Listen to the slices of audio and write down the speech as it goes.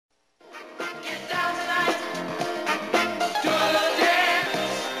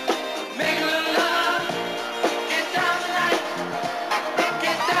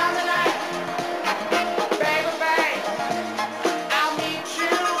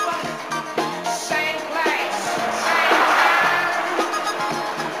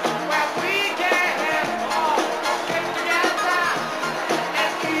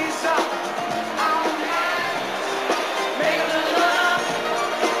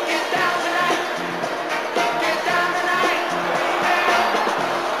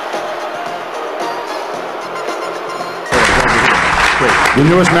The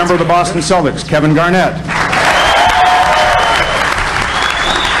newest member of the Boston Celtics, Kevin Garnett.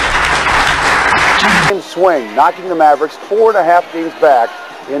 Swing, knocking the Mavericks 4.5 games back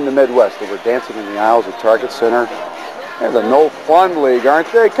in the Midwest. They were dancing in the aisles at Target Center. There's a no fun league,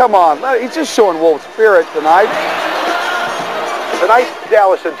 aren't they? Come on, he's just showing Wolf spirit tonight. Tonight's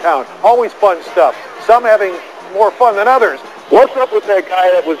Dallas in town. Always fun stuff. Some having more fun than others. What's up with that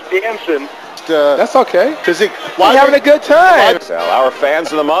guy that was dancing? That's okay. Because he's having a good time. Our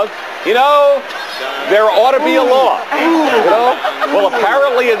fans in the mug, you know, there ought to be a law. You know? Well,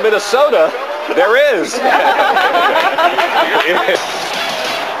 apparently in Minnesota, there is.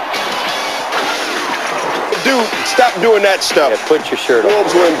 Dude, stop doing that stuff. Yeah, put your shirt on.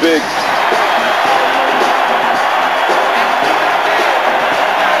 Wolves win big.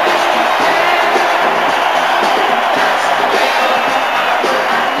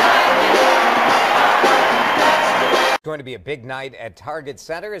 Going to be a big night at Target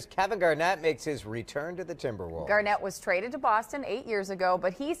Center as Kevin Garnett makes his return to the Timberwolves. Garnett was traded to Boston 8 years ago,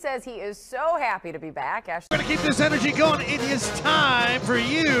 but he says he is so happy to be back. We're going to keep this energy going. It is time for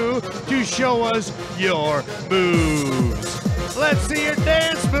you to show us your moves. Let's see your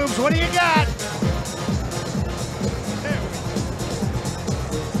dance moves. What do you got?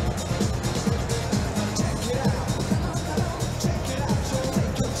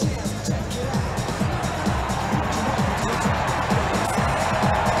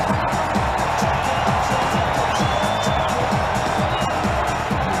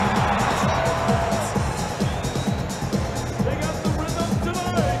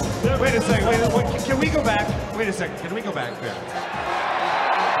 Wait a second, can we go back? Wait a second, can we go back there?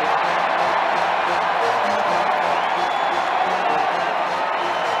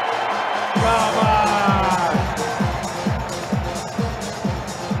 Come on!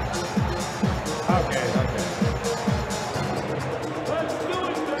 Okay. Let's do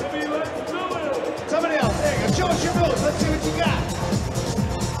it, baby, let's do it! Somebody else, there you go, show us your moves, let's see what you got.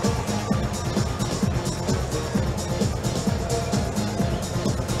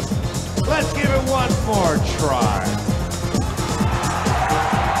 Let's give it one more try.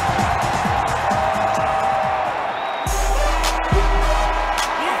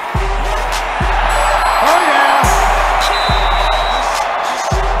 Oh, yeah.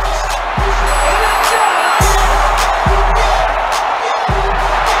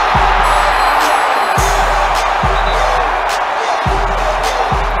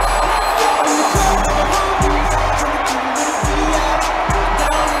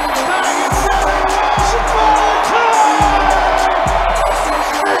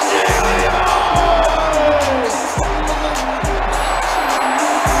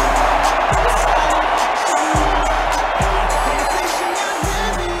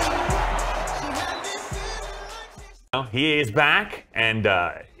 He is back, and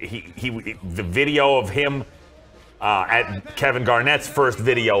the video of him at Kevin Garnett's first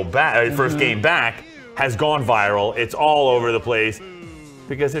game back has gone viral. It's all over the place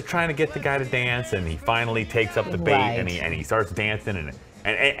because they're trying to get the guy to dance, and he finally takes up the bait and he starts dancing,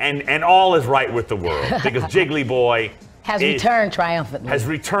 and all is right with the world because Jiggly Boy has returned triumphantly. Has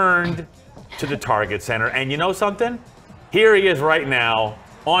returned to the Target Center, and you know something? Here he is right now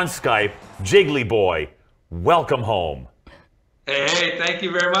on Skype. Jiggly Boy, welcome home. Hey, thank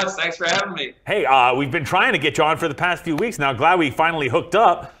you very much. Thanks for having me. Hey, we've been trying to get you on for the past few weeks now. Glad we finally hooked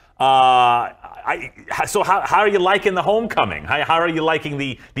up. So how are you liking the homecoming? How are you liking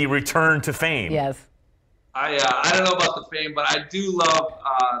the return to fame? Yes. I don't know about the fame, but I do love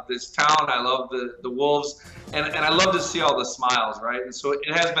this town. I love the Wolves, and I love to see all the smiles, right? And so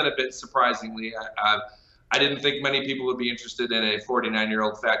it has been a bit surprisingly. I didn't think many people would be interested in a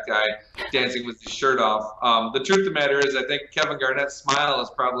 49-year-old fat guy dancing with his shirt off. The truth of the matter is, I think Kevin Garnett's smile is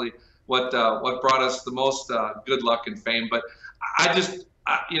probably what brought us the most good luck and fame. But I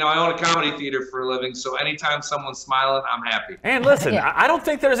own a comedy theater for a living, so anytime someone's smiling, I'm happy. And listen, I don't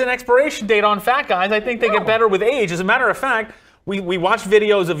think there's an expiration date on fat guys. I think they get better with age. As a matter of fact, we watched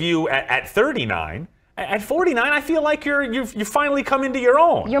videos of you at 39. At 49, I feel like you've finally come into your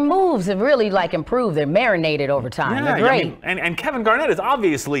own. Your moves have really improved. They're marinated over time. They're great. I mean, and Kevin Garnett is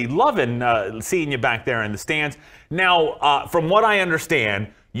obviously loving seeing you back there in the stands. Now, from what I understand,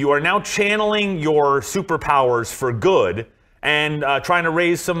 you are now channeling your superpowers for good and trying to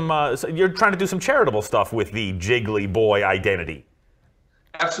raise some. You're trying to do some charitable stuff with the Jiggly Boy identity.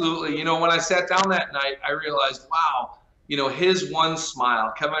 Absolutely. You know, when I sat down that night, I realized, wow. You know, his one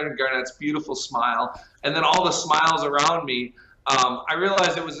smile, Kevin Garnett's beautiful smile, and then all the smiles around me, I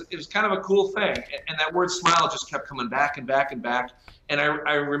realized it was kind of a cool thing, and that word smile just kept coming back and back and back. And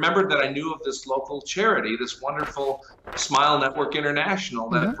I remembered that I knew of this local charity, this wonderful Smile Network International,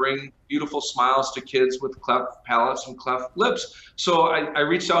 that bring beautiful smiles to kids with cleft palates and cleft lips. So I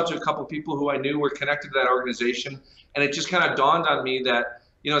reached out to a couple people who I knew were connected to that organization, and it just kind of dawned on me that,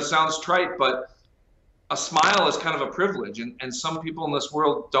 you know, it sounds trite, but a smile is kind of a privilege, and some people in this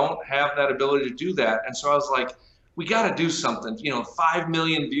world don't have that ability to do that. And so I was like, we got to do something. You know, 5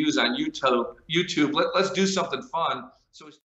 million views on YouTube. Let's do something fun. So